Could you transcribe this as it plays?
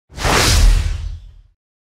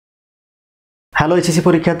Hello HSC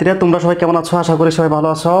পরীক্ষার্থীরা, তোমরা সবাই কেমন আছো? আশা করি সবাই ভালো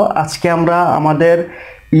আছো। আজকে আমরা আমাদের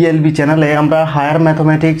ইএলবি চ্যানেলে আমরা হায়ার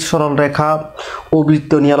ম্যাথমেটিক্স সরল রেখা ও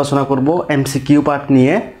বৃত্ত নিয়ে আলোচনা করব, এমসিকিউ পার্ট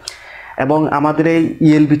নিয়ে। এবং আমাদের এই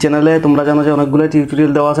ইএলবি চ্যানেলে তোমরা জানো যে অনেকগুলো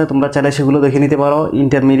টিউটোরিয়াল দেওয়া আছে, তোমরা চাইলে সেগুলো দেখে নিতে পারো।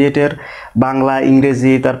 ইন্টারমিডিয়েটের বাংলা,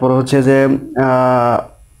 ইংরেজি, তারপর হচ্ছে যে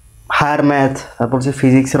হায়ার ম্যাথ, তারপর হচ্ছে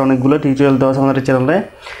ফিজিক্সের অনেকগুলো টিউটোরিয়াল দেওয়া আছে আমাদের চ্যানেলে,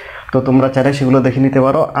 তো তোমরা চাইলে সেগুলো দেখে নিতে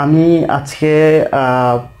পারো। আমি আজকে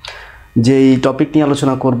যেই টপিক নিয়ে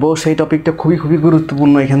আলোচনা করব সেই টপিকটা খুবই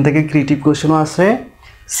গুরুত্বপূর্ণ। এখান থেকে ক্রিয়েটিভ কোশ্চেনও আসে,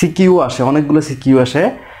 সিকিউ আসে, অনেকগুলো সিকিউ আসে,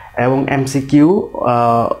 এবং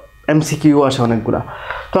এমসিকিউ আসে অনেকগুলো।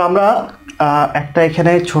 তো আমরা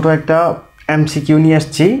এখানে ছোট একটা এমসিকিউ নিয়ে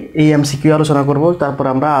আসছি, এই এমসিকিউ আলোচনা করব। তারপর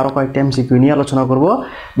আমরা আরও কয়েকটা এমসিকিউ নিয়ে আলোচনা করব,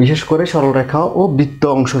 বিশেষ করে সরলরেখা ও বৃত্ত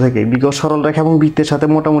অংশ থেকে। বিকজ সরলরেখা এবং বৃত্তের সাথে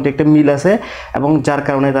মোটামুটি একটা মিল আছে, এবং যার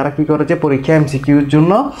কারণে তারা কী করেছে, পরীক্ষা এমসিকিউর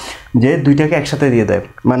জন্য যে দুইটাকে একসাথে দিয়ে দেয়,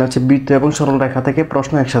 মানে হচ্ছে বৃত্ত এবং সরলরেখা থেকে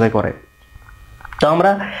প্রশ্ন একসাথে করে। তো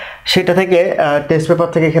আমরা সেটা থেকে টেস্ট পেপার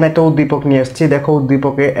থেকে এখানে একটা উদ্দীপক নিয়ে আসছি। দেখো,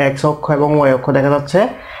 উদ্দীপকে এক্স অক্ষ এবং ওয়াই অক্ষ দেখা যাচ্ছে,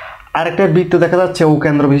 আরেকটা বৃত্ত দেখা যাচ্ছে ও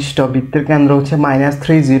কেন্দ্র বিশিষ্ট। বৃত্তের কেন্দ্র হচ্ছে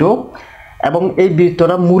 -3 এবং এই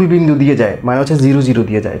বৃত্তটা মূল বিন্দু দিয়ে যায়, মানে হচ্ছে 0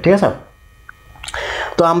 দিয়ে যায়, ঠিক আছে?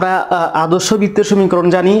 তো আমরা আদর্শ বৃত্তের সমীকরণ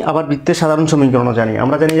জানি, আবার বৃত্তের সাধারণ সমীকরণও জানি।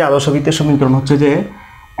 আমরা জানি যে আদর্শ বৃত্তের সমীকরণ হচ্ছে যে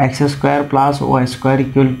x² + y²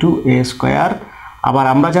 = a²। আবার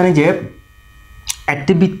আমরা জানি যে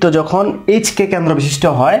একটি বৃত্ত যখন HK কেন্দ্র বিশিষ্ট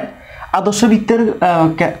হয়, আদর্শ বৃত্তের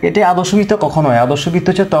এটা আদর্শ বৃত্ত কখন হয়? আদর্শ বৃত্ত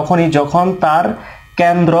হচ্ছে তখনই যখন তার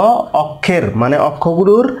কেন্দ্র অক্ষের, মানে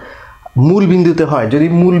অক্ষগুলোর মূল বিন্দুতে হয়। যদি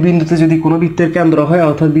মূল বিন্দুতে যদি কোনো বৃত্তের কেন্দ্র হয়,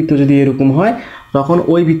 অর্থাৎ বৃত্ত যদি এরকম হয়, তখন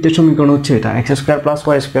ওই বৃত্তের সমীকরণ হচ্ছে এটা x² +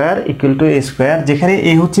 y² = a², যেখানে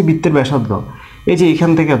এ হচ্ছে বৃত্তের ব্যাসার্ধ, এই যে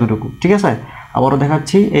এখান থেকে এতটুকু, ঠিক আছে? আবারও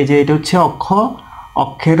দেখাচ্ছি, এই যে এটা হচ্ছে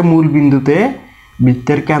অক্ষের মূল বিন্দুতে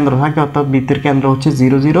বৃত্তের কেন্দ্র থাকে, অর্থাৎ বৃত্তের কেন্দ্র হচ্ছে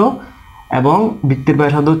 0 এবং বৃত্তের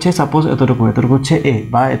ব্যাসার্ধ হচ্ছে সাপোজ এতটুকু হচ্ছে এ,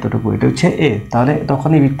 বা এতটুকু, এটা হচ্ছে এ। তাহলে তখন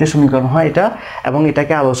এই বৃত্তের সমীকরণ হয় এটা, এবং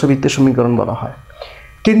এটাকে আদর্শ বৃত্তের সমীকরণ বলা হয়।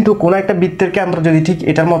 কিন্তু কোনো একটা বৃত্তের কেন্দ্র যদি ঠিক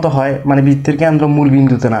এটার মতো হয়, মানে বৃত্তের কেন্দ্র মূল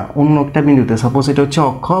বিন্দুতে না, অন্য একটা বিন্দুতে, সাপোজ এটা হচ্ছে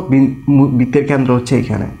অক্ষ, বৃত্তের কেন্দ্র হচ্ছে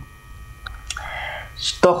এখানে,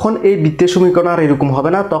 তখন এই বৃত্তের সমীকরণ আর এরকম হবে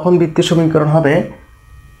না। তখন বৃত্তের সমীকরণ হবে,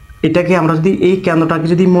 এটাকে আমরা যদি এই কেন্দ্রটাকে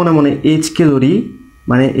যদি মনে মনে HK ধরি,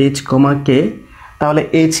 মানে H, K, তাহলে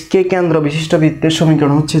HK কেন্দ্র বিশিষ্ট বৃত্তের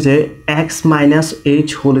সমীকরণ হচ্ছে যে x -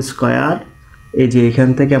 h², এই যে এখান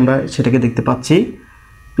থেকে আমরা সেটাকে দেখতে পাচ্ছি,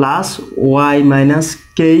 প্লাস y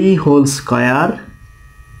 - k² =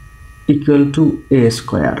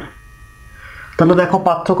 a²। তাহলে দেখো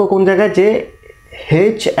পার্থক্য কোন জায়গায়, যে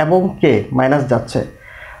h এবং k মাইনাস যাচ্ছে।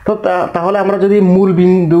 তো তাহলে আমরা যদি মূল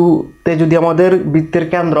বিন্দুতে যদি আমাদের বৃত্তের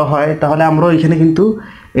কেন্দ্র হয়, তাহলে আমরা এখানে কিন্তু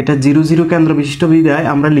এটা 0 কেন্দ্র বিশিষ্ট বিধায়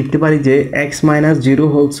আমরা লিখতে পারি যে x -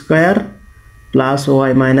 0² প্লাস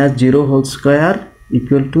y - 0²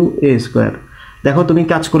 = a²। দেখো, তুমি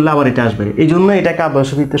কাজ করলে আবার এটা আসবে, এই জন্য এটাকে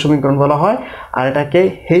আদর্শ বৃত্তের সমীকরণ বলা হয়, আর এটাকে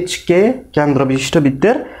HK কেন্দ্র বিশিষ্ট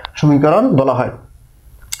বৃত্তের সমীকরণ বলা হয়।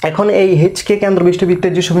 এখন এই HK কেন্দ্র বিশিষ্ট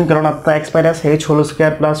বৃত্তের যে সমীকরণ, অর্থাৎ x -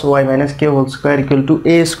 h² plus y - k² =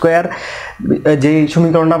 a², যে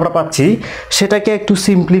সমীকরণটা আমরা পাচ্ছি, সেটাকে একটু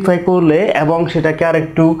সিম্পলিফাই করলে এবং সেটাকে আর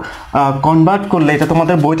একটু কনভার্ট করলে, এটা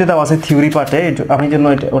তোমাদের বইতে দেওয়া আছে থিওরি পার্টে, আমি জন্য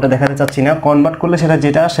ওটা দেখাতে চাচ্ছি না। কনভার্ট করলে সেটা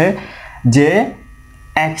যেটা আসে যে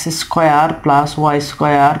x² + y²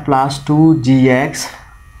 + 2gx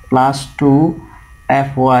 +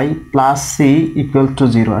 2fy + c =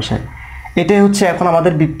 0 আসে। এটাই হচ্ছে এখন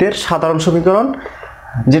আমাদের বৃত্তের সাধারণ সমীকরণ,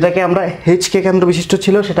 যেটাকে আমরা HK কেন্দ্র বিশিষ্ট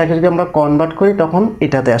ছিল, সেটাকে যদি আমরা কনভার্ট করি তখন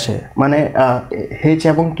এটাতে আসে, মানে h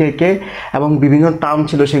এবং k এবং বিভিন্ন টার্ম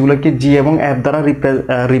ছিল সেগুলোকে g এবং f দ্বারা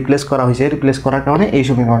রিপ্লেস করা হয়েছে। রিপ্লেস করার কারণে এই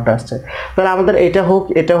সমীকরণটা আসছে। তাহলে আমাদের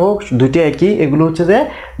এটা হোক দুইটা একই। এগুলো হচ্ছে যে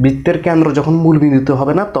বৃত্তের কেন্দ্র যখন মূল বিন্দুতে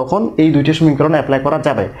হবে না, তখন এই দুইটা সমীকরণ অ্যাপ্লাই করা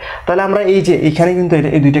যাবে। তাহলে আমরা এই যে এখানে কিন্তু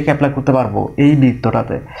এই দুইটাকে অ্যাপ্লাই করতে পারবো এই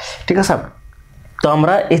বৃত্তটাতে, ঠিক আছে? তো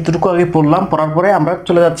আমরা এতটুকু আগে পড়লাম, পড়ার পরে আমরা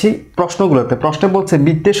চলে যাচ্ছি প্রশ্নগুলোতে। প্রশ্নে বলছে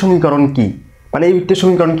বৃত্তের সমীকরণ কি, মানে এই বৃত্তের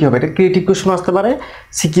সমীকরণ কি হবে। এটা ক্রিয়েটিভ কোশ্চেন আসতে পারে,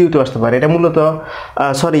 সিকিউতে আসতে পারে, এটা মূলত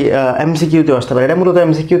এমসিকিউতে আসতে পারে। এটা মূলত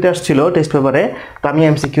এমসিকিউতে আসছিল টেস্ট পেপারে, তো আমি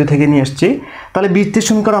এমসিকিউ থেকে নিয়ে আসছি। তাহলে বৃত্তের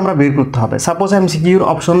সমীকরণ আমরা বের করতে হবে। সাপোজ এমসিকিউর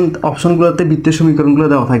অপশনগুলোতে বৃত্তের সমীকরণগুলো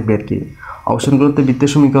দেওয়া থাকবে আর কি, অপশনগুলোতে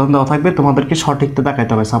বৃত্তের সমীকরণ দেওয়া থাকবে, তোমাদেরকে সঠিকটা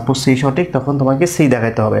দেখাতে হবে। সাপোজ সেই সঠিক, তখন তোমাকে সেই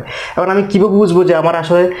দেখাতে হবে। এখন আমি কীভাবে বুঝবো যে আমার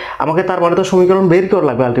আসলে আমাকে, তার মানে তো সমীকরণ বের করা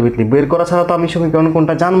লাগবে আলটিমেটলি। বের করা ছাড়া তো আমি সমীকরণ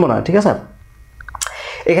কোনটা জানবো না, ঠিক আছে?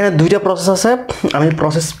 এখানে দুইটা প্রসেস আছে, আমি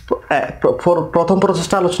প্রথম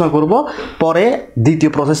প্রসেসটা আলোচনা করব, পরে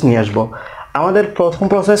দ্বিতীয় প্রসেস নিয়ে আসব। আমাদের প্রথম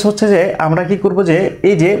প্রসেস হচ্ছে যে আমরা কি করব, যে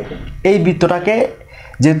এই বৃত্তটাকে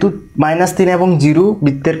যেহেতু -3 এবং 0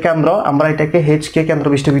 বৃত্তের কেন্দ্র, আমরা এটাকে h কে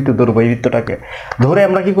কেন্দ্রবিষ্ট বৃত্ত ধরবো। এই বৃত্তটাকে ধরে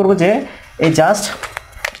আমরা কি করব যে এই জাস্ট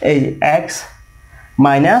এই x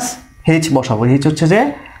মাইনাস h বসাবো। h হচ্ছে যে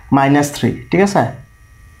 -3, ঠিক আছে?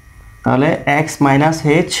 তাহলে x minus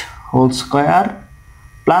h whole square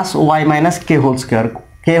plus y minus k whole square.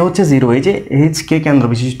 k হচ্ছে 0, এই যে h কে কেন্দ্র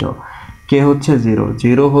বিশিষ্ট, k হচ্ছে 0,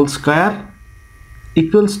 0 whole square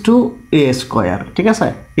equals to a square, ঠিক আছে?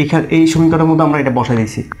 এখানে এই সমীকরণের মধ্যে আমরা এটা বসাই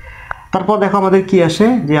দিয়েছি। তারপর দেখো আমাদের কি আসে,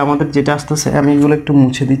 যে আমাদের যেটা আসতেছে, আমি এগুলো একটু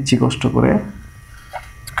মুছে দিচ্ছি কষ্ট করে।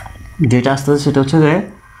 যেটা আসতেছে সেটা হচ্ছে যে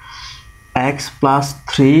x plus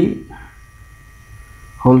 3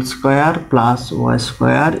 whole square plus y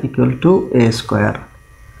square equal to a square.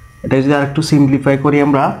 এটা যদি আর একটু সিম্পলিফাই করি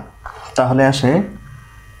আমরা, তাহলে আসে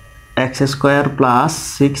x square plus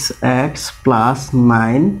 6x plus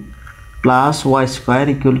 9 plus y square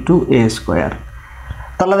equal to a square.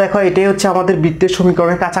 তাহলে দেখো এটাই হচ্ছে আমাদের বৃত্তের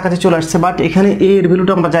সমীকরণের কাছাকাছি চলে আসছে, বাট এখানে a এর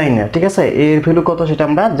ভ্যালুটা আমরা জানি না, ঠিক আছে? a এর ভ্যালু কত সেটা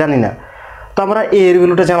আমরা জানি না, তো আমরা a এর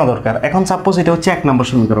ভ্যালুটা জানা দরকার। এখন সাপোজ এটা হচ্ছে 1 নম্বর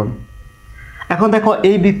সমীকরণ। এখন দেখো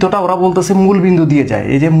এই বৃত্তটা ওরা বলতেছে মূল বিন্দু দিয়ে যায়,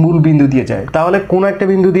 এই যে মূল বিন্দু দিয়ে যায়। তাহলে কোন একটা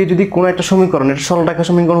বিন্দু দিয়ে যদি কোন একটা সমীকরণ, এটা সরলরেখার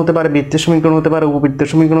সমীকরণ হতে পারে, বৃত্তের সমীকরণ হতে পারে, উপবৃত্তের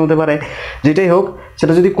সমীকরণ হতে পারে, যেটাই হোক,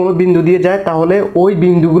 সেটা যদি কোনো বিন্দু দিয়ে যায়, তাহলে ওই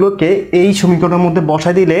বিন্দুগুলোকে এই সমীকরণের মধ্যে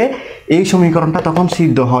বসায় দিলে এই সমীকরণটা তখন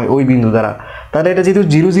সিদ্ধ হয় ওই বিন্দু দ্বারা। তাহলে এটা যেহেতু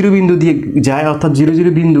 0 0 বিন্দু দিয়ে যায়, অর্থাৎ 0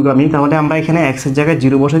 0 বিন্দুগামী, তাহলে আমরা এখানে x এর জায়গায়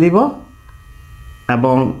 0 বসে দিব,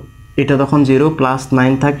 এবং এটা তখন 0 প্লাস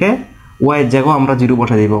 9 থাকে, y এর জায়গায় আমরা 0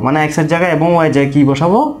 বসা দিব, মানে x এর জায়গায় এবং y এর জায়গায় কি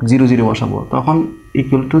বসাবো, 0 0 বসাবো, তখন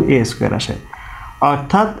ইকুয়াল টু a স্কয়ার আসে,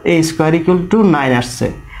 অর্থাৎ a স্কয়ার ইকুয়াল টু 9 আসছে।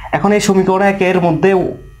 এখন এই সমীকরণ এর মধ্যে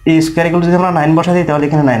a স্কয়ার ইকুয়াল যদি আমরা 9 বসা দিই, তাহলে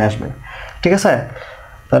এখানে 9 আসবে, ঠিক আছে?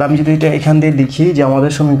 তাহলে আমি যদি এটা এখান দিয়ে লিখি যে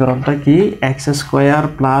আমাদের সমীকরণটা কি, x square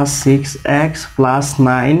plus 6x plus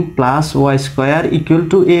 9 plus y square equal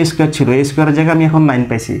to a square ছিল, a স্কয়ারের জায়গায় আমি এখন 9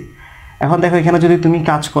 পাইছি। এখন দেখো এখানে যদি তুমি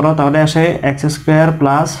কাজ করো, তাহলে আসে x square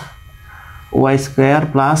plus y square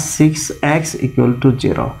plus 6x equal to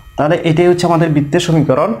 0। তাহলে এটাই হচ্ছে আমাদের বৃত্তের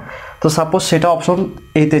সমীকরণ। তো সাপোজ সেটা অপশন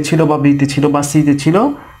এতে ছিল বা বিতে ছিল বা সিতে ছিল,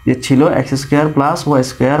 যে ছিল x square plus y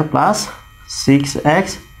square plus 6x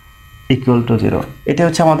equal to 0। এটা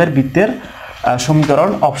হচ্ছে আমাদের বৃত্তের সমীকরণ।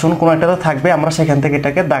 অপশন কোনো একটাতে থাকবে, আমরা সেখান থেকে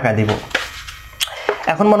এটাকে দাগা দিব।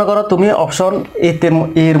 এখন মনে করো তুমি অপশন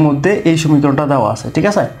এর মধ্যে এই সমীকরণটা দেওয়া আছে, ঠিক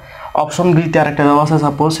আছে? অপশন বিতে আরেকটা দেওয়া আছে,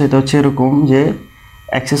 সাপোজ সেটা হচ্ছে এরকম যে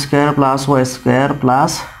x square plus y square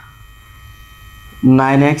plus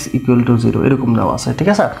 9x equal to 0 এরকম দেওয়া আছে, ঠিক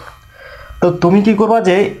আছে? তো তুমি কি করবা,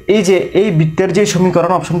 যে এই বৃত্তের যে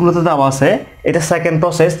সমীকরণ অপশনগুলোতে দেওয়া আছে, এটা সেকেন্ড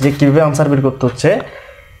প্রসেস, যে কিভাবে আনসার বের করতে হচ্ছে।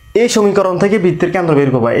 এই সমীকরণ থেকে বৃত্তের কেন্দ্র বের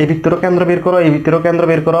করবা, এই বৃত্তেরও কেন্দ্র বের করো, এই বৃত্তেরও কেন্দ্র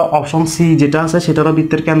বের করো, অপশন সি যেটা আছে সেটারও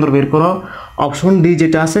বৃত্তের কেন্দ্র বের করো, অপশন ডি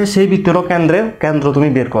যেটা আছে সেই বৃত্তেরও কেন্দ্র তুমি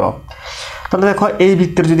বের করো। তাহলে দেখো এই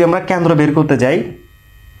বৃত্তের যদি আমরা কেন্দ্র বের করতে যাই,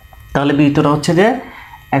 তাহলে বৃত্তটা হচ্ছে যে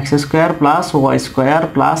x square plus y square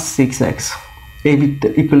plus 6x, এই বৃত্ত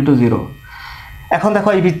ইকুয়াল টু 0। এখন দেখো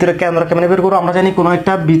এই বৃত্তের কেন্দ্র কেমন বের করবো, আমরা জানি কোনো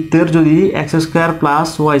একটা বৃত্তের যদি x square plus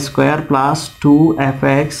y square plus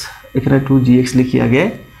 2fx, এখানে 2gx লিখি আগে,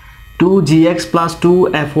 2gx plus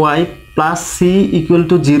 2fy plus c equal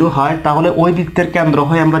to 0 হয়, তাহলে ওই বৃত্তের কেন্দ্র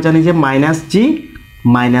হয় আমরা জানি যে -g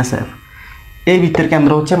 - f। এই বৃত্তের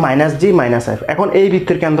কেন্দ্র হচ্ছে -g - f। এখন এই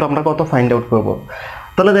বৃত্তের কেন্দ্র আমরা কত ফাইন্ড আউট করব।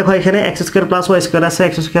 তাহলে দেখো এখানে x square plus y square আছে,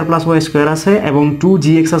 x square plus y square আছে, এবং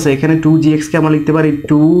 2gx আছে। এখানে 2gx কে আমরা লিখতে পারি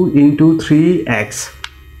 2 × 3x,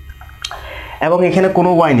 এবং এখানে কোনো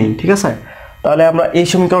y নেই, ঠিক আছে? তাহলে আমরা এই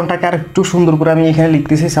সমীকরণটাকে আর একটু সুন্দর করে আমি এখানে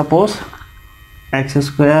লিখতেছি, suppose x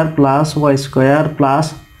square plus y square plus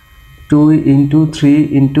 2 × 3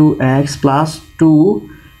 × x plus 2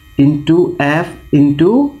 × f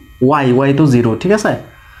 × y তো 0, ঠিক আছে?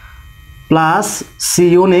 প্লাস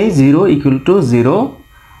সিও নেই, 0 ইকুয়াল টু 0।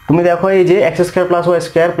 তুমি দেখো এই যে x square plus y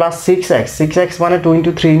square plus 6x মানে 2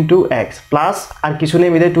 × 3 × x প্লাস আর কিছু নেই,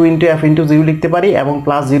 মিলে 2 × f × 0 লিখতে পারি, এবং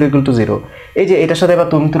প্লাস 0 ইকুয়াল টু 0। এই যে এটার সাথে এবার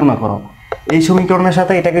তুমি তুলনা করো, এই সমীকরণের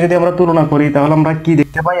সাথে এটাকে যদি আমরা তুলনা করি, তাহলে আমরা কি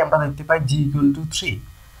দেখতে পাই, আমরা দেখতে পাই g ইকুয়াল টু 3।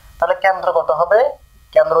 তাহলে কেন্দ্র কত হবে,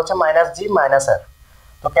 কেন্দ্র হচ্ছে -g - f।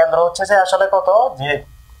 তো কেন্দ্র হচ্ছে যে আসলে কত, যে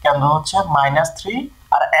কেন্দ্র হচ্ছে -3,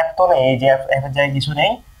 আর f তো নেই, এই যে f এর জায়গায় কিছু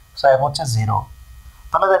নেই, সো f হচ্ছে 0।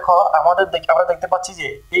 তাহলে দেখো আমরা দেখতে পাচ্ছি যে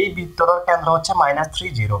এই বৃত্তটার কেন্দ্র হচ্ছে -3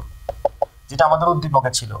 0, যেটা আমাদের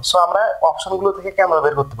উদ্দীপকে ছিল। সো আমরা অপশনগুলো থেকে কেন্দ্র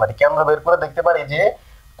বের করতে পারি, কেন্দ্র বের করে দেখতে পারি যে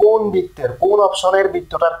কোন অপশনের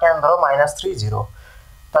বৃত্তটার কেন্দ্র -3 0।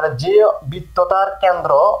 তাহলে যে বৃত্তটার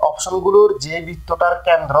কেন্দ্র, অপশনগুলোর যে বৃত্তটার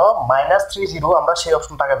কেন্দ্র -3 0, আমরা সেই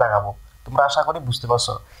অপশনটাকে দেখাবো। তোমরা আশা করি বুঝতে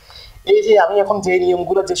পারছো। এই যে আমি এখন যে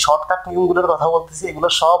নিয়মগুলো, যে শর্টকাট নিয়মগুলোর কথা বলতেছি, এগুলো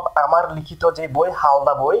সব আমার লিখিত যে বই,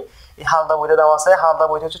 হালদা বই, এই হালদা বইতে দেওয়া আছে। হালদা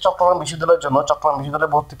বইটা হচ্ছে চট্টগ্রাম বিশ্ববিদ্যালয়ের জন্য, চট্টগ্রাম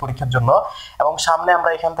বিশ্ববিদ্যালয়ের ভর্তি পরীক্ষার জন্য। এবং সামনে আমরা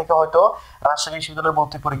এখান থেকে হয়তো রাজশাহী বিশ্ববিদ্যালয়ের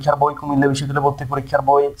ভর্তি পরীক্ষার বই, কুমিল্লা বিশ্ববিদ্যালয়ের ভর্তি পরীক্ষার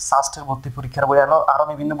বই, সাস্টের ভর্তি পরীক্ষার বই, আরো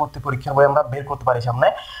বিভিন্ন ভর্তি পরীক্ষার বই আমরা বের করতে পারি সামনে।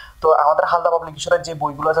 তো আমাদের হালদা পাবলিকেশনের যে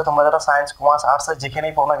বইগুলো আছে, তোমরা যারা সায়েন্স, কমার্স, আর্টস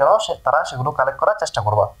যেখানেই পড়ো না কেন, তারা সেগুলো কালেক্ট করার চেষ্টা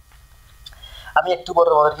করবা। আমি একটু পরে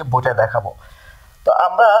তোমাদেরকে বইটা দেখাবো। তো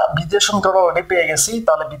আমরা বৃত্তের সমীকরণ অলরেডি পেয়ে গেছি,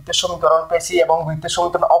 তাহলে বৃত্তের সমীকরণ পেয়েছি এবং বৃত্তের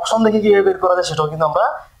সমীকরণ অপশন দেখে কিভাবে বের করা যায় সেটাও কিন্তু আমরা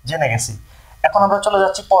জেনে গেছি। এখন আমরা চলে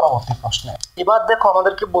যাচ্ছি পরবর্তী প্রশ্নে। এবার দেখো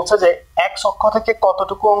আমাদেরকে বলছে যে এক্স অক্ষ থেকে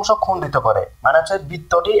কতটুকু অংশ খণ্ডিত করে, মানে হচ্ছে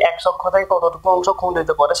বৃত্তটি এক্স অক্ষ থেকে কতটুকু অংশ খণ্ডিত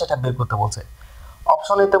করে সেটা বের করতে বলছে।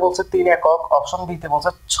 অপশন এতে বলছে 3 একক, অপশন বি তে বলছে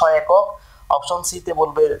 6 একক, অপশন সি তে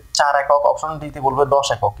বলবে 4 একক, অপশন ডি তে বলবে 10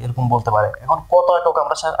 একক, এরকম বলতে পারে। এখন কত একক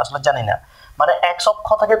আমরা আসলে জানি না, মানে এক্স অক্ষ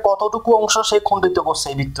থেকে কতটুকু অংশ সে খণ্ডিত করছে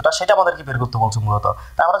এই বৃত্তটা, সেটা আমাদেরকে বের করতে বলছে মূলত।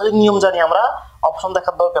 তা আমরা যদি নিয়ম জানি, আমরা অপশন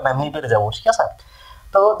দেখার দরকার নাই, এমনি পেরে যাবো, ঠিক আছে।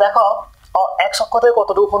 তো দেখো এক্স অক্ষ থেকে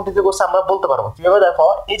কতটুকু খণ্ডিত করছে আমরা বলতে পারবো কিভাবে। দেখো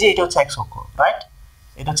এই যে এটা হচ্ছে এক্স অক্ষ, রাইট,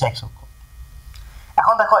 এটা হচ্ছে এক্স অক্ষ।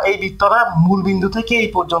 এখন দেখো এই বৃত্তটা মূল বিন্দু থেকে এই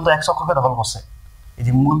পর্যন্ত এক্স অক্ষকে দখল করছে, এই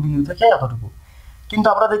যে মূল বিন্দু থেকে এতটুকু। কিন্তু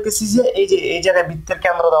আমরা দেখতেছি যে এই যে এই জায়গায় বৃত্তের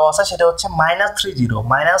কেন্দ্র দেওয়া আছে, সেটা হচ্ছে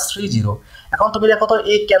 -30। এখন তুমি দেখো তো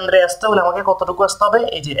এই কেন্দ্রে আসতে হলে আমাকে কতটুকু আসতে হবে,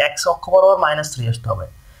 এই যে এক্স অক্ষ বরাবর -3 আসতে হবে,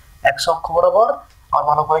 এক্স অক্ষ বরাবর। আর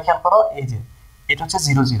ভালো করে খেয়াল করো, এই যে এটা হচ্ছে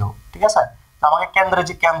 0 0, ঠিক আছে। তো আমাকে কেন্দ্রে,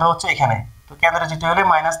 যে কেন্দ্র হচ্ছে এখানে, তো কেন্দ্রে যেতে হলে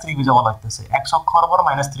 -3 যাওয়া লাগতেছে, এক্স অক্ষ বরাবর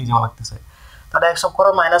 -3 যাওয়া লাগতেছে। তাহলে এক্স অক্ষ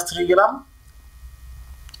বরাবর -3 গেলাম,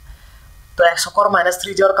 তো এক্স অক্ষ বরাবর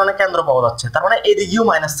 -3 যাওয়ার কারণে কেন্দ্র পাওয়া যাচ্ছে, তার মানে এদিকেও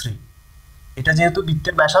 -3, এটা যেহেতু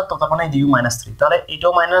বৃত্তের ব্যাসার্ধ, তার মানে এদিকেও -3, তাহলে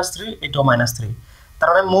এটাও -3, এটাও -3, তার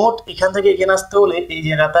মানে মোট এখান থেকে এখানে আসতে হলে, এই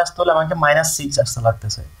জায়গাতে আসতে হলে আমাকে -6 আসতে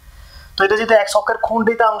লাগতেছে। তো এটা যেহেতু এক্স অক্ষের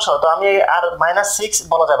খণ্ডিত অংশ, তো আমি আর -6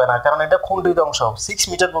 বলা যাবে না, কারণ এটা খণ্ডিত অংশ। 6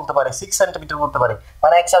 মিটার বলতে পারি, 6 সেন্টিমিটার বলতে পারি,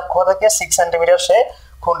 মানে এক্স অক্ষ থেকে 6 সেন্টিমিটার সে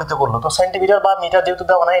খণ্ডিত করলো। তো সেন্টিমিটার বা মিটার যেহেতু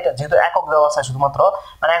দেওয়া না, এটা যেহেতু একক দেওয়া আছে শুধুমাত্র,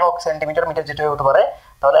 মানে একক, সেন্টিমিটার, মিটার যেটা হতে পারে,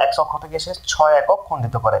 তাহলে এক্স অক্ষ থেকে সে 6 একক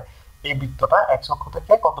খণ্ডিত করে। এই বৃত্তটা এক্স অক্ষ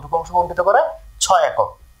থেকে কতটুকু অংশ খণ্ডিত করে, 6 একক।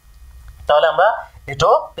 তাহলে আমরা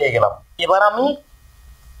এটাও পেয়ে গেলাম। এবার আমি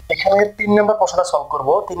এখানে 3 নম্বর প্রশ্নটা সলভ করব।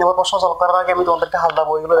 3 নম্বর প্রশ্ন সলভ করার আগে আমি তোমাদেরকে হালদা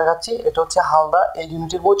বইগুলো দেখাচ্ছি। এটা হচ্ছে হালদা এই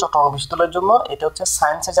ইউনিটের বই, চট্টগ্রাম বিশ্ববিদ্যালয়ের জন্য। এটা হচ্ছে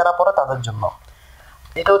সায়েন্সে যারা পড়ে তাদের জন্য।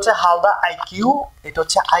 এটা হচ্ছে হালদা আইকিউ, এটা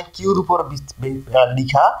হচ্ছে আইকিউর উপর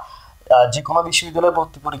লেখা। যে কোনো বিশ্ববিদ্যালয়ের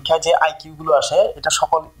ভর্তি পরীক্ষায় যে আইকিউ গুলো আসে, এটা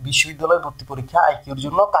সকল বিশ্ববিদ্যালয়ের ভর্তি পরীক্ষা আইকিউর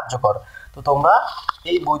জন্য কার্যকর। তো তোমরা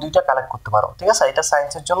এই বই দুইটা কালেক্ট করতে পারো, ঠিক আছে। এটা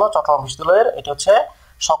সায়েন্সের জন্য চট্টগ্রাম বিশ্ববিদ্যালয়ের, এটা হচ্ছে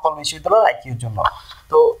সকল বিশ্ববিদ্যালয়ের আইকিউর জন্য।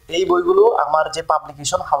 তো এই বইগুলো আমার যে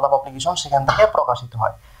পাবলিকেশন, হালদা পাবলিকেশন, সেখান থেকে প্রকাশিত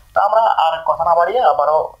হয়। তো আমরা আর কথা না বাড়িয়ে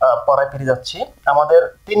আবারও পড়ায় ফিরে যাচ্ছি। আমাদের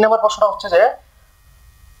 3 নম্বর প্রশ্নটা হচ্ছে যে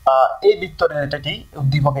এই বৃত্তের এটাই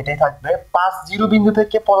উদ্দীপক, এটাই থাকবে 5 বিন্দু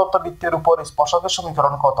থেকে প্রদত্ত বৃত্তের উপর স্পর্শকের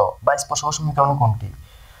সমীকরণ কত, বা স্পর্শকের সমীকরণ কোনটি।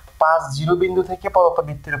 5 বিন্দু থেকে প্রদত্ত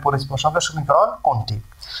বৃত্তের উপর স্পর্শকের সমীকরণ কোনটি।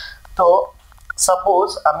 তো সাপোজ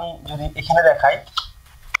আমি যদি এখানে দেখাই,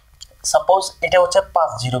 সাপোজ এটা হচ্ছে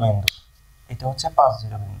 5 বিন্দু, এটা হচ্ছে 5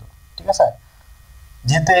 বিন্দু, ঠিক আছে।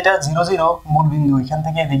 যেহেতু এটা 0 0 মূল বিন্দু, এখান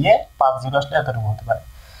থেকে এদিকে 5 আসলে এতটুকু হতে পারে।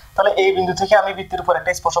 তাহলে এই বিন্দু থেকে আমি বৃত্তের উপর একটা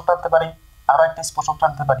স্পর্শক টানতে পারি, আরো একটা স্পর্শক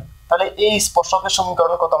টানতে পারি। তাহলে এই স্পর্শকের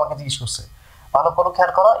সমীকরণ কত আমাকে জিজ্ঞেস করছে, ভালো করে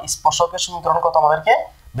খেয়াল করো। স্পর্শকের সমীকরণ কত আমাদেরকে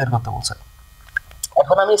বের করতে বলছে।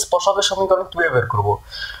 এখন আমি স্পর্শকের সমীকরণ কিভাবে বের করব।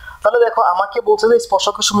 তাহলে দেখো আমাকে বলছে যে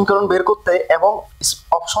স্পর্শকের সমীকরণ বের করতে, এবং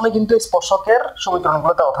অপশনে কিন্তু স্পর্শকের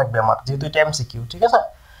সমীকরণগুলো দেওয়া থাকবে আমার, যেহেতু এটা এমসিকিউ, ঠিক আছে,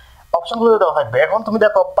 অপশনগুলো দেওয়া থাকবে। এখন তুমি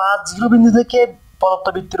দেখো 5 বিন্দু থেকে প্রদত্ত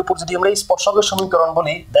বৃত্তের উপর যদি আমরা স্পর্শকের সমীকরণ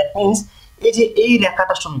বলি, দ্যাট মিনস এই যে এই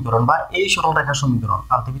রেখাটার সমীকরণ বা এই সরল রেখার সমীকরণ,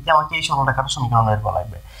 আলটিমেটলি আমাকে এই সরল রেখাটার সমীকরণ বের করা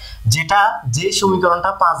লাগবে, যেটা যে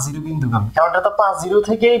সমীকরণটা 5 বিন্দুগামী, কারণ এটা তো 5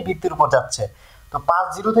 থেকে বৃত্তের উপর যাচ্ছে। তো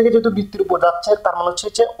 5 থেকে যেহেতু বৃত্তের উপর যাচ্ছে, তার মানে হচ্ছে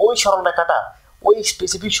যে ওই সরল রেখাটা, ওই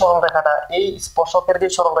স্পেসিফিক সরল রেখাটা, এই স্পর্শকের যে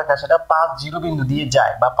সরল রেখা, সেটা 5 বিন্দু দিয়ে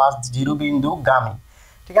যায় বা 5 বিন্দুগামী,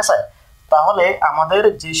 ঠিক আছে। তাহলে আমাদের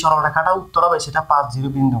যে সরল রেখাটা উত্তর হবে সেটা 5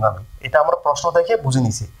 বিন্দুগামী। এটা আমরা প্রশ্ন থেকে বুঝে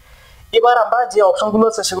নিছি। এবার আমরা যে অপশনগুলো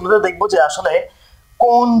আছে সেগুলোতে দেখবো যে আসলে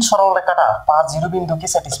কোন সরল রেখাটা 5 বিন্দুকে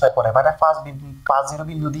স্যাটিসফাই করে, মানে 5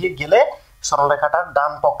 বিন্দু দিয়ে গেলে সরল রেখাটার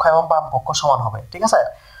ডান পক্ষ এবং বাম পক্ষ সমান হবে, ঠিক আছে।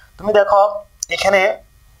 তুমি দেখো এখানে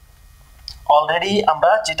অলরেডি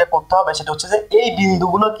আমরা যেটা করতে হবে সেটা হচ্ছে যে এই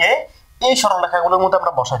বিন্দুগুলোকে এই সরল রেখাগুলোর মধ্যে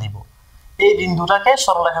আমরা বসা দিব, এই বিন্দুটাকে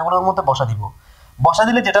সরল রেখাগুলোর মধ্যে বসা দিব। বসা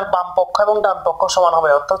দিলে যেটার বাম পক্ষ এবং ডান পক্ষ সমান হবে,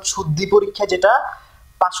 অর্থাৎ শুদ্ধি পরীক্ষা যেটা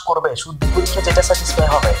পাস করবে, শুদ্ধি পরীক্ষা যেটা স্যাটিসফাই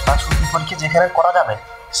হবে, বা শুদ্ধি পরীক্ষা যেখানে করা যাবে,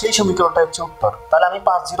 সেই সমীকরণটা হচ্ছে উত্তর। তাহলে আমি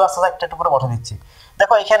 5 আস্তে আস্তে একটা করে বসা দিচ্ছি।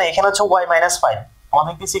 দেখো এখানে হচ্ছে y - 5, আমরা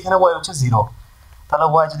দেখতেছি এখানে y হচ্ছে 0, তাহলে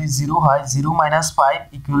y যদি 0 হয় 0 - 5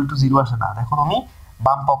 = 0 আসে না। দেখো তুমি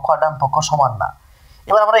বাম পক্ষ আর ডান পক্ষ সমান না।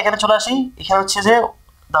 এবার আমরা এখানে চলে আসি, এখানে হচ্ছে যে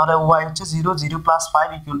তাহলে y হচ্ছে 0, 0 + 5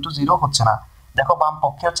 = 0 হচ্ছে না। দেখো বাম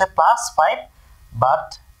পক্ষে হচ্ছে +5 বাট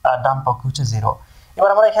ডান পক্ষে হচ্ছে 0। এবার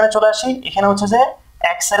আমরা এখানে চলে আসি, এখানে হচ্ছে যে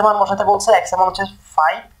x এর মান বসাতে বলছে, x এর মান হচ্ছে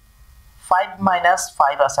 5 -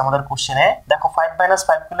 5 আছে আমাদের কোশ্চেনে। দেখো 5 -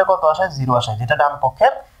 5 করলে কত আসে? 0 আসে, যেটা ডান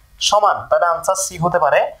পক্ষের সমান, তাহলে आंसर সি হতে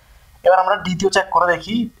পারে। এবার আমরা দ্বিতীয় চেক করে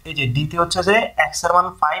দেখি, এই যে দ্বিতীয় হচ্ছে যে x এর মান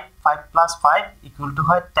 5 + 5 =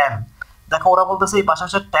 হয় 10। দেখো ওরা বলতেছে এই পাশে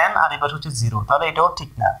হচ্ছে 10 আর এই পাশে হচ্ছে 0, তাহলে এটাও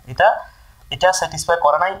ঠিক না, এটা স্যাটিসফাই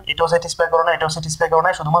করে নাই, এটাও স্যাটিসফাই করে না, এটাও স্যাটিসফাই করে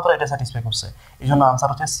নাই, শুধুমাত্র এটা স্যাটিসফাই করছে, এইজন্য आंसर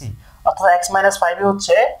হচ্ছে সি। অর্থাৎ x - 5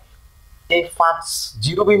 হচ্ছে এই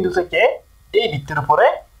 0 বিন্দু থেকে এই বৃত্তের উপরে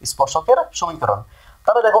স্পর্শকের সমীকরণ।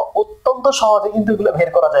 তাহলে দেখো অত্যন্ত সহজে কিন্তু এগুলো বের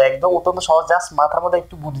করা যায়, একদম অত্যন্ত সহজ, জাস্ট মাথার মধ্যে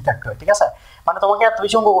একটু বুদ্ধি থাকতে হয়, ঠিক আছে? মানে তোমাকে এত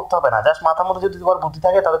বেশি অঙ্ক করতে হবে না, জাস্ট মাথার মধ্যে যদি তোমার বুদ্ধি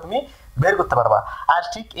থাকে তাহলে তুমি বের করতে পারবা। আর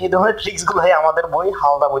ঠিক এই ধরনের ট্রিক্স গুলো আমাদের বই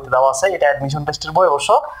হালদা বইতে দেওয়া আছে, এটা অ্যাডমিশন টেস্টের বই অবশ্য।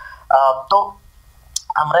 তো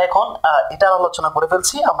আমরা এখন এটা আলোচনা করে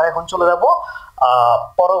ফেলছি, আমরা এখন চলে যাব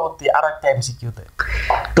পরবর্তী আরো একটা এমসিকিউতে।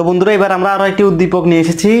 তো বন্ধুরা এবার আমরা আরো একটি উদ্দীপক নিয়ে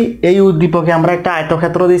এসেছি। এই উদ্দীপকে আমরা একটা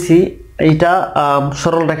আয়তক্ষেত্র দিয়েছি, এইটা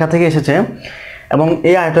সরল রেখা থেকে এসেছে এবং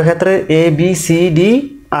এই আয়তক্ষেত্রে এ বি সি ডি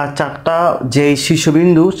আর চারটা যে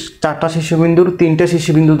শীর্ষবিন্দু, চারটা শীর্ষবিন্দুর তিনটে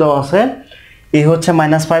শীর্ষবিন্দু দেওয়া আছে। এ হচ্ছে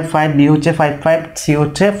 -5 5, বি হচ্ছে 5 5, সি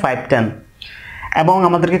হচ্ছে 5 10 এবং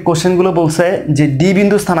আমাদেরকে কোশ্চেনগুলো বলছে যে ডি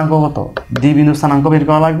বিন্দু স্থানাঙ্ক কত, ডি বিন্দু স্থানাঙ্ক বের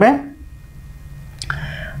করা লাগবে।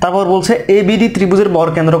 তারপর বলছে এ বি ডি ত্রিভুজের ভর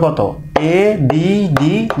কেন্দ্র কত, এ বি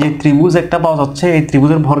ডি যে ত্রিভুজ একটা পাওয়া যাচ্ছে এই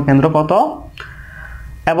ত্রিভুজের ভর কেন্দ্র কত,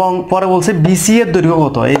 এবং পরে বলছে বিসি এর দৈর্ঘ্য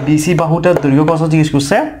কত, এই বিসি বাহুটার দৈর্ঘ্য কত জিজ্ঞেস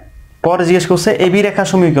করছে। পরে জিজ্ঞেস করছে এবি রেখার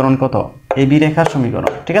সমীকরণ কত, এবি রেখার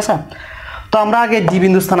সমীকরণ, ঠিক আছে? তো আমরা আগে ডি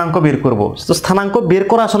বিন্দু স্থানাঙ্ক বের করব। তো স্থানাঙ্ক বের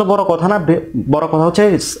করা আসলে বড় কথা না, বড় কথা হচ্ছে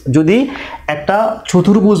যদি একটা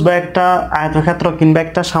চতুর্ভুজ বা একটা আয়তক্ষেত্র কিংবা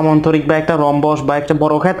একটা সামান্তরিক বা একটা রম্বস বা একটা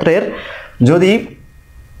বর্গক্ষেত্রের যদি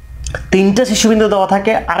তিনটা শীর্ষবিন্দু দেওয়া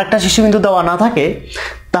থাকে আর একটা শীর্ষবিন্দু দেওয়া না থাকে,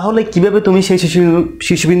 তাহলে কিভাবে তুমি সেই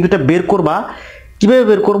শীর্ষবিন্দুটা বের করবা, কিভাবে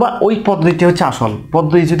বের করবা, ওই পদ্ধতিটি হচ্ছে আসল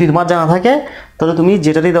পদ্ধতি। যদি তোমার জানা থাকে তাহলে তুমি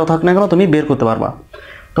যেটাই দেওয়া থাক না কেন তুমি বের করতে পারবা।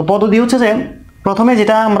 তো পদ্ধতি হচ্ছে যে প্রথমে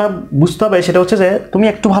যেটা আমরা বুঝতে হবে সেটা হচ্ছে যে তুমি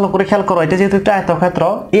একটু ভালো করে খেয়াল করো, এটা যেহেতু একটা আয়তক্ষেত্র,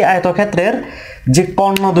 এই আয়তক্ষেত্রের যে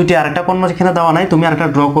কর্ণ দুইটি, আরেকটা কর্ণ যেখানে দেওয়া নাই তুমি আরেকটা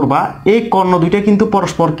ড্র করবা, এই কর্ণ দুইটা কিন্তু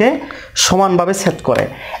পরস্পরকে সমানভাবে ছেদ করে।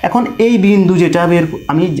 এখন এই বিন্দু যেটা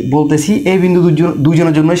আমি বলতেছি এই বিন্দু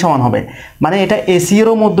দুজনের জন্যই সমান হবে, মানে এটা এসি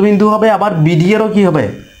এরও মধ্যবিন্দু হবে, আবার বিডি এরও কি হবে,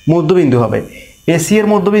 মধ্যবিন্দু হবে। এসি এর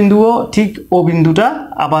মধ্যবিন্দুও ঠিক ও বিন্দুটা,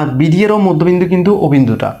 আবার বিডি এরও মধ্যবিন্দু কিন্তু ও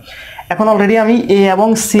বিন্দুটা। এখন অলরেডি আমি এ এবং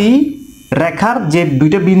সি রেখার যে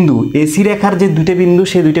দুইটা বিন্দু, এসি রেখার যে দুইটা বিন্দু,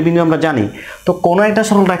 সেই দুইটা বিন্দু আমরা জানি। তো কোনো একটা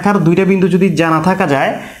সরল রেখার দুইটা বিন্দু যদি জানা থাকা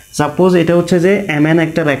যায়, সাপোজ এটা হচ্ছে যে এমএন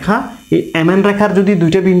একটা রেখা, এই এমএন রেখার যদি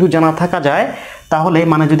দুইটা বিন্দু জানা থাকা যায়, তাহলে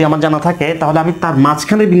মানে যদি আমার জানা থাকে তাহলে আমি তার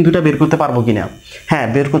মাঝখানের বিন্দুটা বের করতে পারবো কিনা? হ্যাঁ,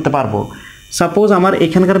 বের করতে পারবো। সাপোজ আমার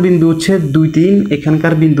এখানকার বিন্দু হচ্ছে 2 3,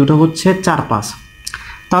 এখানকার বিন্দুটা হচ্ছে 4 5।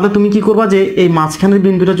 তাহলে তুমি কি করবা যে এই মাঝখানের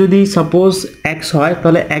বিন্দুটা যদি সাপোজ x হয়,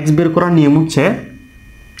 তাহলে x বের করার নিয়ম হচ্ছে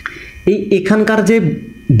এই এখানকার যে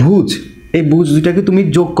ভুজ, এই ভুজ দুইটাকে তুমি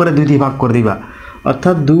যোগ করে 2 দিয়ে ভাগ করে দিবা,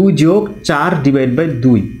 অর্থাৎ 2 + 4 /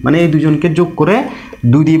 2, মানে এই দুজনকে যোগ করে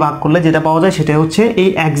 2 দিয়ে ভাগ করলে যেটা পাওয়া যায় সেটা হচ্ছে এই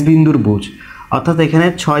x বিন্দুর ভুজ, অর্থাৎ এখানে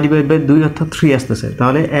 6/2 অর্থাৎ 3 আসতেছে,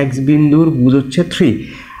 তাহলে x বিন্দুর ভুজ হচ্ছে 3।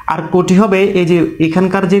 আর কোটি হবে এই যে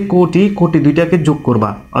এখানকার যে কোটি দুইটাকে যোগ করবা,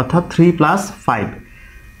 অর্থাৎ 3 + 5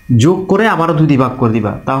 যোগ করে আবারও 2 দিয়ে ভাগ করে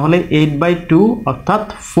দিবা, তাহলে 8/2 অর্থাৎ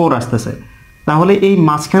 4 আসতেছে। তাহলে এই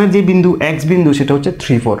মাঝখানে যে বিন্দু x বিন্দু সেটা হচ্ছে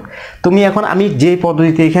 3 4। তুমি এখন আমি যে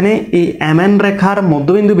পদ্ধতিতে এখানে এই এমএন রেখার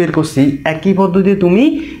মধ্যবিন্দু বের করছি, একই পদ্ধতিতে তুমি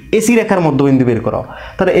এসি রেখার মধ্যবিন্দু বের করো।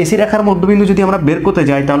 তাহলে এসি রেখার মধ্যবিন্দু যদি আমরা বের করতে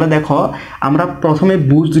যাই, তাহলে দেখো আমরা প্রথমে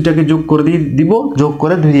ভুজ দুইটাকে যোগ করে দিব, যোগ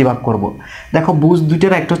করে 2 দিয়ে ভাগ করব। দেখো ভুজ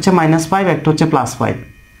দুইটার একটা হচ্ছে -5, একটা হচ্ছে +5,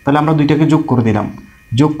 তাহলে আমরা দুইটাকে যোগ করে দিলাম,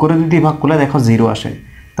 যোগ করে 2 দিয়ে ভাগ করলে দেখো 0 আসে।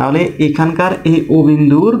 তাহলে এখানকার এই ও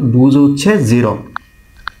বিন্দুর ভুজ হচ্ছে 0।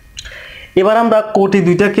 এবার আমরা কোটি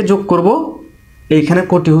দুইটাকে যোগ করব, এখানে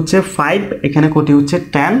কোটি হচ্ছে 5, এখানে কোটি হচ্ছে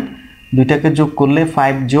 10, দুইটাকে যোগ করলে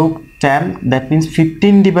 5 + 10 দ্যাট মিন্স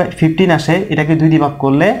 15 আসে, এটাকে 2 দিয়ে ভাগ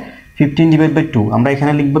করলে 15/2, আমরা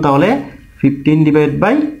এখানে লিখব তাহলে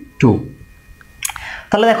 15/2।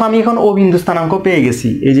 তাহলে দেখো আমি এখন ও বিন্দু স্থানাঙ্ক পেয়ে গেছি,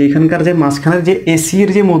 এই যে এখানকার যে মাঝখানের যে এসি এর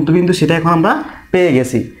যে মধ্যবিন্দু সেটা এখন আমরা পেয়ে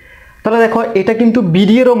গেছি। তাহলে দেখো এটা কিন্তু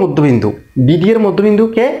বিডি এরও মধ্যবিন্দু, বিডি এর মধ্যবিন্দু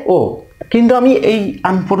কে ও, কিন্তু আমি এই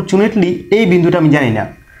আনফরচুনেটলি এই বিন্দুটা আমি জানি না।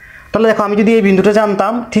 তাহলে দেখো আমি যদি এই বিন্দুটা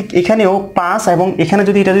জানতাম, ঠিক এখানেও 5 এবং এখানে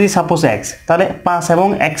যদি এটা যদি সাপোজ x, তাহলে 5 এবং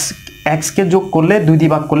x কে যোগ করলে 2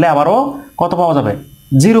 দিয়ে ভাগ করলে আবারও কত পাওয়া যাবে?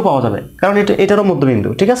 0 পাওয়া যাবে, কারণ এটারও মধ্যবিন্দু,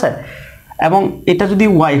 ঠিক আছে। এবং এটা যদি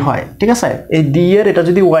y হয়, ঠিক আছে, এই d এর এটা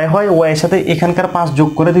যদি y হয়, y এর সাথে এখানকার 5 যোগ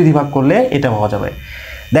করে 2 দিয়ে ভাগ করলে এটা পাওয়া যাবে।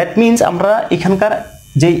 দ্যাট মিন্স আমরা এখানকার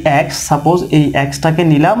যেই x, সাপোজ এই xটাকে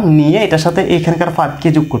নিলাম, নিয়ে এটার সাথে এখানকার 5 কে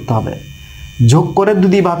যোগ করতে হবে, যোগ করে 2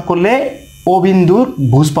 দিয়ে ভাগ করলে ও বিন্দুর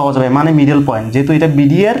ভুজ পাওয়া যাবে, মানে মিডল পয়েন্ট, যেহেতু এটা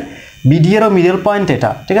বিডি এরও মিডল পয়েন্ট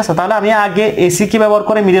এটা, ঠিক আছে। তাহলে আমি আগে এসি কে ব্যবহার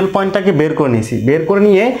করে মিডল পয়েন্টটাকে বের করে নিয়েছি, বের করে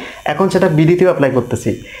নিয়ে এখন সেটা বিডিতেও অ্যাপ্লাই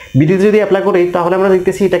করতেছি। বিডিতে যদি অ্যাপ্লাই করি তাহলে আমরা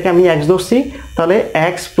দেখতেছি এটাকে আমি x ধরছি, তাহলে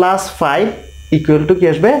x প্লাস 5 ইকুয়াল টু কি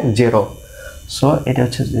আসবে? 0। সো এটা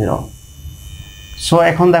হচ্ছে 0। সো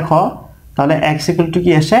এখন দেখো তাহলে x ইকুয়াল টু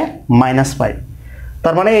কি আসে? -5।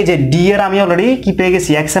 তার মানে এই যে ডি এর আমি অলরেডি কি পেয়ে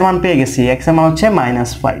গেছি? x এর মান পেয়ে গেছি, x এর মান হচ্ছে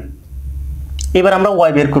 -5। এবার আমরা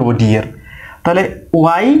y বের করব ডি এর, তাহলে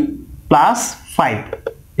y প্লাস 5,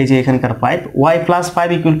 এই যে এখানকার 5, y প্লাস 5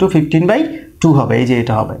 ইকুয়াল টু 15/2 হবে, এই যে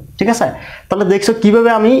এটা হবে, ঠিক আছে। তাহলে দেখছো কিভাবে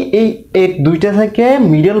আমি এই দুইটা থেকে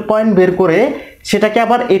মিডল পয়েন্ট বের করে সেটাকে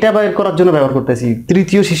আবার এটা বের করার জন্য ব্যবহার করতেছি।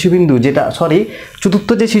 তৃতীয় শীর্ষবিন্দু যেটা, সরি চতুর্থ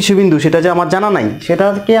যে শীর্ষবিন্দু সেটা যে আমার জানা নাই,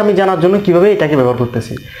 সেটাকে আমি জানার জন্য কিভাবে এটাকে ব্যবহার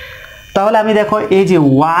করতেছি। তাহলে আমি দেখো এই যে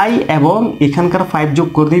y এবং এখানকার 5 যোগ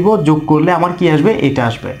করে দিব, যোগ করলে আমার কি আসবে? এটা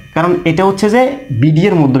আসবে, কারণ এটা হচ্ছে যে বিডি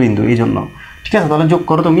এর মধ্যবিন্দু, এই জন্য, ঠিক আছে। তাহলে যোগ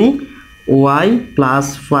করো তুমি, y plus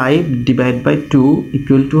 5 divide by 2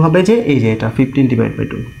 equal to হবে যে এই যে এটা 15 ডিভাইড বাই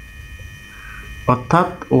 2, অর্থাৎ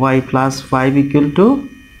y প্লাস 5 ইকুয়াল টু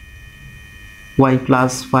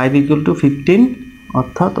 15,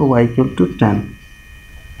 অর্থাৎ y ইকুয়াল টু 10।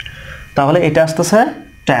 তাহলে এটা আসতেছে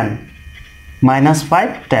 10 -5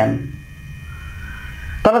 10।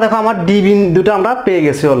 তাহলে দেখো আমার ডি বিন্দুটা আমরা পেয়ে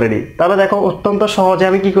গেছি অলরেডি। তাহলে দেখো অত্যন্ত সহজে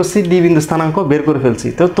আমি কি করছি? ডি বিন্দু স্থানাঙ্ক বের করে ফেলছি।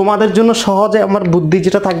 তো তোমাদের জন্য সহজে আমার বুদ্ধি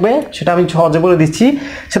যেটা থাকবে সেটা আমি সহজে বলে দিচ্ছি,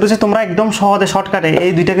 সেটা হচ্ছে তোমরা একদম সহজে শর্টকাটে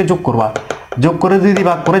এই দুইটাকে যোগ করবা, যোগ করে 2 দিয়ে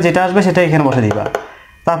ভাগ করে যেটা আসবে সেটা এখানে বসে দিবা,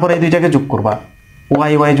 তারপরে এই দুইটাকে যোগ করবা,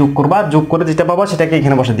 y যোগ করবা, যোগ করে যেটা পাবা সেটাকে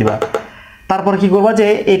এখানে বসে দিবা। তারপর কি করবা যে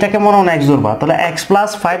এটাকে মনে হয় x ধরবা, তাহলে x প্লাস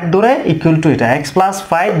 5 ধরে ইকুয়াল টু এটা, x plus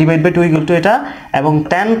 5 divide by 2 equal to এটা, এবং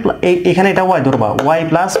 10 এখানে এটা y ধরবা, y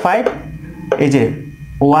প্লাস 5, এই যে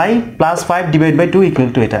y plus 5 divide by 2 equal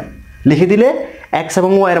to এটা লিখে দিলে x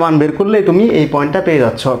এবং y এর মান বের করলে তুমি এই পয়েন্টটা পেয়ে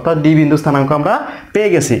যাচ্ছ, অর্থাৎ ডি বিন্দু স্থানাঙ্ক আমরা পেয়ে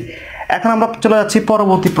গেছি। এখন আমরা চলে যাচ্ছি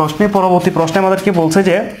পরবর্তী প্রশ্নে। পরবর্তী প্রশ্নে আমাদেরকে বলছে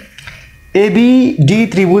যে ABD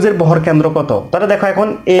ত্রিভুজের বহর কেন্দ্র কত? তাহলে দেখো এখন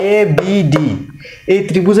ABD এই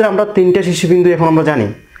ত্রিভুজের আমরা 3টা শীর্ষবিন্দু এখন আমরা জানি,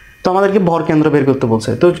 তো আমাদেরকে ভর কেন্দ্র বের করতে বলছে।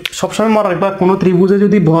 তো সবসময় মনে রাখবা, কোনো ত্রিভুজে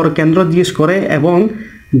যদি ভর কেন্দ্র জিজ্ঞেস করে এবং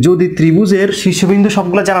যদি ত্রিভুজের শীর্ষবিন্দু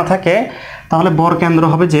সবগুলো জানা থাকে, তাহলে ভর কেন্দ্র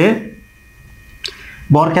হবে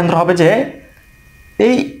যে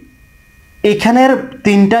এই এখানের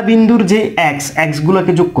 3টা বিন্দুর যে x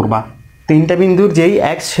গুলোকে যোগ করবা, 3টা বিন্দুর যেই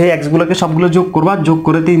x, সেই x গুলোকে সবগুলো যোগ করবা, যোগ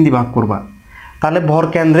করে 3 দিয়ে ভাগ করবা, তাহলে ভর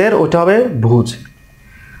কেন্দ্রের ওটা হবে ভুজ।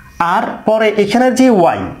 আর পরে এখানের যে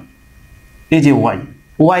y, এই যে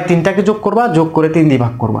y 3টাকে যোগ করবা, যোগ করে 3 দিয়ে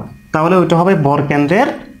ভাগ করবা, তাহলে ওটা হবে ভর কেন্দ্রের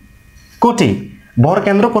কোটি। ভর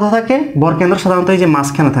কেন্দ্র কোথায় থাকে? ভর কেন্দ্র সাধারণত এই যে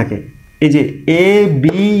মাঝখানে থাকে, এই যে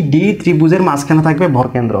ABD ত্রিভুজের মাঝখানে থাকবে ভর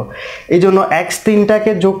কেন্দ্র। এই জন্য x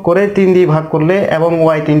 3টাকে যোগ করে 3 দিয়ে ভাগ করলে এবং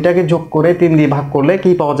y 3টাকে যোগ করে 3 দিয়ে ভাগ করলে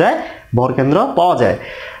কি পাওয়া যায়? ভর কেন্দ্র পাওয়া যায়।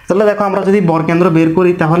 তাহলে দেখো আমরা যদি ভর কেন্দ্র বের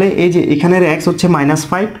করি, তাহলে এই যে এখানের x হচ্ছে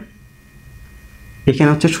 -5, এখানে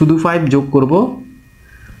হচ্ছে শুধু 5 যোগ করব,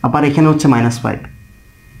 আবার এখানে হচ্ছে -5,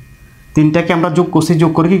 3টাকে আমরা যোগ করছি,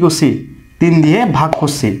 যোগ করে কি করছি? 3 দিয়ে ভাগ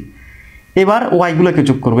করছি। এবার y গুলোকে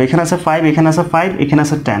যোগ করব, এখানে আছে 5, এখানে আছে 5, এখানে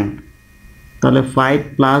আছে 10, তাহলে 5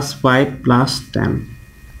 প্লাস 5 প্লাস 10,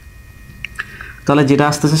 তাহলে যেটা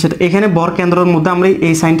আসতেছে সেটা এখানে ভর কেন্দ্রের মধ্যে আমরা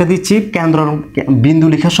এই সাইনটা দিচ্ছি, কেন্দ্র বিন্দু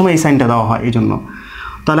লেখার সময় এই সাইনটা দেওয়া হয় এই জন্য।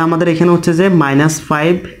 তাহলে আমাদের এখানে হচ্ছে যে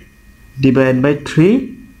 -5 ডিভাইড বাই 3,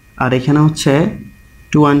 আর এখানে হচ্ছে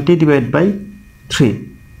 20 ডিভাইড বাই 3,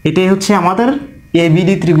 এটাই হচ্ছে আমাদের ABD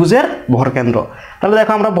ত্রিভুজের ভর কেন্দ্র। তাহলে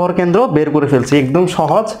দেখো আমরা ভর কেন্দ্র বের করে ফেলছি, একদম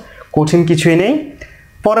সহজ, কঠিন কিছুই নেই।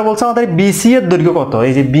 পরে বলছে আমাদের BC এর দৈর্ঘ্য কত?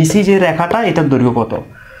 এই যে BC যে রেখাটা, এটার দৈর্ঘ্য কত?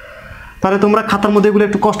 তাহলে তোমরা খাতার মধ্যে এগুলো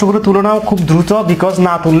একটু কষ্ট করে তুলে নাও খুব দ্রুত, বিকজ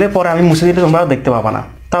না তুললে পরে আমি মুছে দিলে তোমরা দেখতে পাবা না।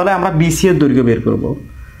 তাহলে আমরা BC এর দৈর্ঘ্য বের করব।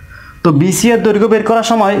 তো BC এর দৈর্ঘ্য বের করার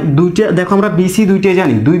সময় দুইটা, দেখো আমরা BC দুইটাই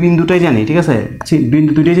জানি, দুই বিন্দুটাই জানি, ঠিক আছে,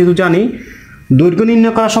 বিন্দু দুইটাই যেহেতু জানি, দৈর্ঘ্য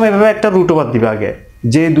নির্ণয় করার সময় এভাবে একটা রুট ওভার দিবে আগে,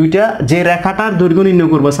 যে রেখাটার দৈর্ঘ্য নির্ণয়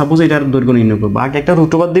করবো, সাপোজ এটার দৈর্ঘ্য নির্ণয় করবো, আগে একটা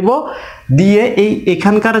রুট ওভার দিব, দিয়ে এই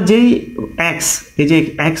এখানকার যেই x, এই যে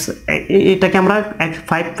x, এটাকে আমরা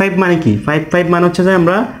 5 মানে কি? 5 মানে হচ্ছে যে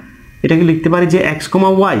আমরা এটাকে লিখতে পারি যে x,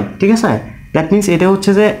 y, ঠিক আছে, দ্যাট মিনস এটা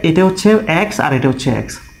হচ্ছে এক্স আর এটা হচ্ছে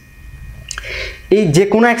এক্স। এই যে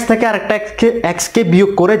কোনো এক্স থেকে আরেকটা এক্সকে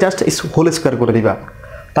বিয়োগ করে জাস্ট হোল স্কোয়ার করে দিবা।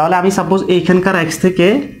 তাহলে আমি সাপোজ এইখানকার এক্স থেকে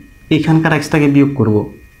এইখানকার এক্সটাকে বিয়োগ করব,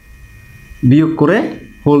 বিয়োগ করে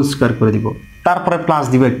হোল স্কোয়ার করে দিব, তারপরে প্লাস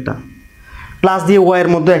দিব একটা, প্লাস দিয়ে ওয়াইয়ের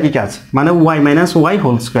মধ্যে একই কাজ, মানে Y minus Y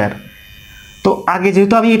whole square. তো আগে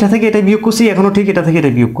যেহেতু আমি এটা থেকে এটা বিয়োগ করছি, এখনও ঠিক এটা থেকে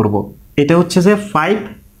এটা বিয়োগ করব। এটা হচ্ছে যে 5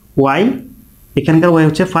 ওয়াই, এখানকার ওয়াই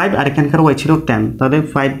হচ্ছে 5 আর এখানকার ওয়াই ছিল 10, তাহলে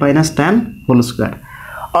 5 মাইনাস 10 হোল স্কোয়ার।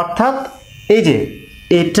 অর্থাৎ এই যে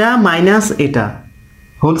এটা মাইনাস এটা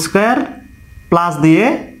হোল স্কোয়ার প্লাস দিয়ে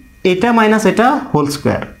এটা মাইনাস এটা হোল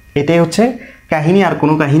স্কোয়ার, এটাই হচ্ছে কাহিনী, আর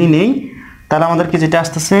কোনো কাহিনী নেই। তাহলে আমাদেরকে যেটা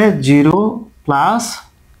আসতেছে 0 প্লাস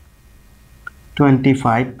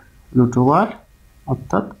 25 রুট ওভার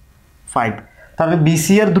অর্থাৎ 5। তাহলে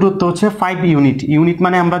বিসি এর দূরত্ব হচ্ছে 5 ইউনিট। ইউনিট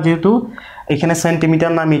মানে আমরা যেহেতু এখানে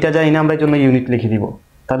সেন্টিমিটার না মিটার জানি না, আমরা এই জন্য ইউনিট লিখে দিব।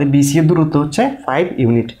 তাহলে বিসি এর দূরত্ব হচ্ছে 5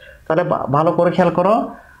 ইউনিট। তাহলে ভালো করে খেয়াল করো।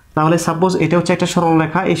 তাহলে সাপোজ এটা হচ্ছে একটা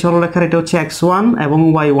সরলরেখা, এই সরলরেখার এটা হচ্ছে x1 এবং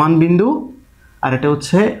y1 বিন্দু, আর এটা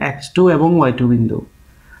হচ্ছে x2 এবং y2 বিন্দু।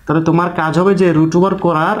 তাহলে তোমার কাজ হবে যে রুট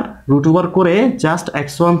ওভার করে জাস্ট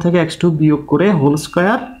x1 থেকে x2 বিয়োগ করে হোল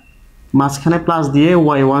স্কোয়ার, মাঝখানে প্লাস দিয়ে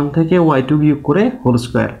y1 থেকে y2 বিয়োগ করে হোল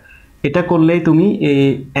স্কোয়ার। এটা করলেই তুমি এই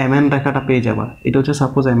mn রেখাটা পেয়ে যাবা। এটা হচ্ছে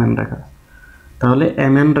সাপোজ mn রেখা। তাহলে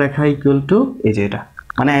mn রেখা ইকুয়াল টু এই যে এটা,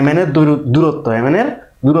 মানে mn এর দূরত্ব, mn এর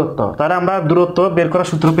দূরত্ব। তাহলে আমরা দূরত্ব বের করার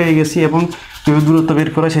সূত্র পেয়ে গেছি এবং কিভাবে দূরত্ব বের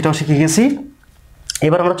করে সেটাও শিখে গেছি।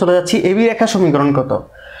 এবার আমরা চলে যাচ্ছি এবি রেখার সমীকরণ কত।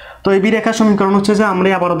 তো এবি রেখার সমীকরণ হচ্ছে যে আমরা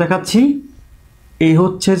আবারও দেখাচ্ছি, এই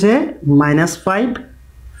হচ্ছে যে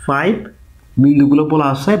 -5 বিন্দুগুলো বলা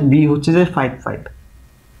আছে, বি হচ্ছে যে 5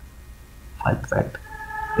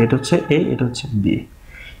 এটা হচ্ছে এ, এটা হচ্ছে বি।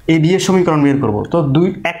 এই বি এর সমীকরণ বের করব। তো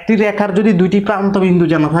একটি রেখার যদি দুইটি প্রান্ত বিন্দু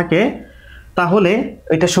জানা থাকে তাহলে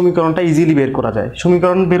এটা সমীকরণটা ইজিলি বের করা যায়।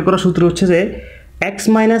 সমীকরণ বের করার সূত্র হচ্ছে যে x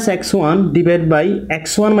minus x1 divide by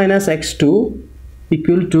x1 minus x2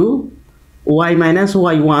 equal to y minus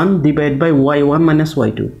y1 divide by y1 minus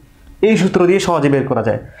y2। এই সূত্র দিয়ে সহজে বের করা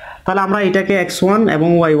যায়। তাহলে আমরা এটাকে x1 এবং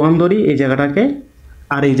y1 ধরি এই জায়গাটাকে,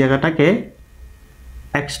 আর এই জায়গাটাকে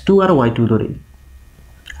x2 আর y2 ধরি।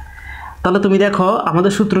 তাহলে তুমি দেখো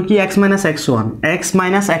আমাদের সূত্র কি x মাইনাস x1,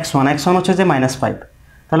 x1 হচ্ছে যে -5,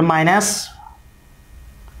 তাহলে মাইনাস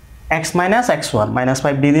x মাইনাস x1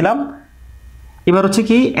 -5 দিয়ে দিলাম। এবার হচ্ছে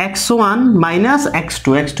কি x1 মাইনাস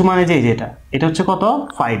x2 মানে যে এটা হচ্ছে কত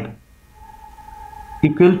 5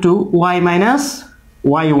 equal to y minus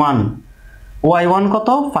y1 কত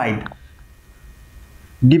 5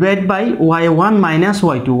 divide by y1 minus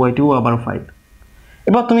y2 আবার 5।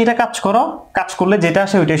 এবার তুমি এটা কাজ করলে যেটা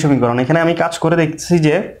আসে ওইটাই সমীকরণ। এখানে আমি কাজ করে দেখছি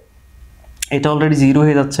যে এটা অলরেডি 0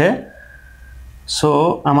 হয়ে যাচ্ছে। সো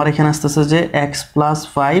আমার এখানে আসতেছে যে x প্লাস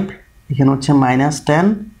 5, এখানে হচ্ছে -10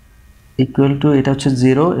 ইকুয়াল টু এটা হচ্ছে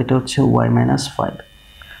 0, এটা হচ্ছে y মাইনাস 5।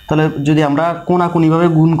 তাহলে যদি আমরা কোনাকুনিভাবে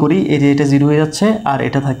গুণ করি, এই যে এটা 0 হয়ে যাচ্ছে আর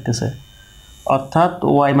এটা থাকতেছে, অর্থাৎ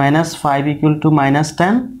y মাইনাস 5 ইকুয়াল টু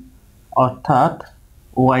 -10, অর্থাৎ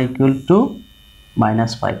y equal to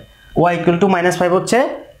 -5। y equal to -5 হচ্ছে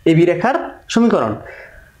এবি রেখার সমীকরণ।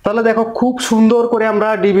 তাহলে দেখো খুব সুন্দর করে আমরা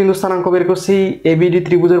ডি বিন্দু স্থানাঙ্ক বের করছি, এবিডি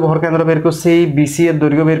ত্রিভুজের ভর কেন্দ্র বের করছি, বিসি এর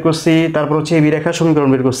দৈর্ঘ্য বের করছি, তারপর হচ্ছে এবি রেখার সমীকরণ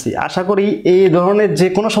বের করছি। আশা করি এই ধরনের যে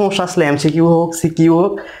কোনো সমস্যা আসলে এমসিকিউ হোক সিকিউ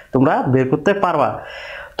হোক তোমরা বের করতে পারবা।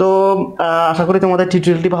 তো আশা করি তোমাদের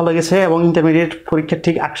টিউটোরিয়ালটি ভালো লেগেছে এবং ইন্টারমিডিয়েট পরীক্ষার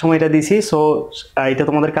ঠিক এক সময় এটা দিয়েছি। সো এটা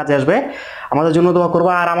তোমাদের কাজে আসবে। আমাদের জন্য দোয়া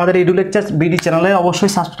করবা, আর আমাদের এডু লেকচার বিডি চ্যানেলে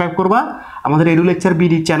অবশ্যই সাবস্ক্রাইব করবা। আমাদের এডু লেকচার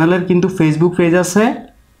বিডি চ্যানেলের কিন্তু ফেসবুক পেজ আছে,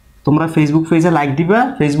 তোমরা ফেসবুক পেজে লাইক দিবা।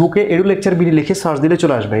 ফেসবুকে এডু লেকচার বিডি লিখে সার্চ দিলে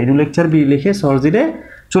চলে আসবে, এডু লেকচার বিডি লিখে সার্চ দিলে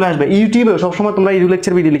চলে আসবে। ইউটিউবে সবসময় তোমরা এডু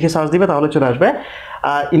লেকচার বিডি লিখে সার্চ দিবে, তাহলে চলে আসবে।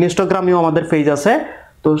 আর ইনস্টাগ্রামেও আমাদের পেজ আছে।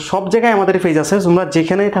 তো সব জায়গায় আমাদের পেজ আছে, তোমরা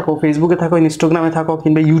যেখানেই থাকো, ফেসবুকে থাকো, ইনস্টাগ্রামে থাকো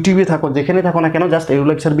কিংবা ইউটিউবে থাকো, যেখানে থাকো না কেন জাস্ট এডু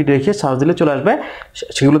লেকচার বিডি লিখে সার্চ দিলে চলে আসবে।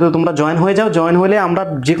 সেগুলোতে তোমরা জয়েন হয়ে যাও, জয়েন হলে আমরা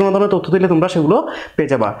যে কোনো ধরনের তথ্য দিলে তোমরা সেগুলো পেয়ে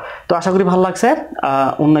যাবা। তো আশা করি ভালো লাগছে।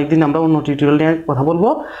 অন্য একদিন আমরা অন্য টিউটোরিয়াল নিয়ে কথা বলবো।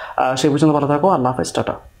 সেই পর্যন্ত ভালো থাকো। আল্লাহ হাফেজ,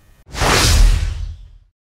 টাটা।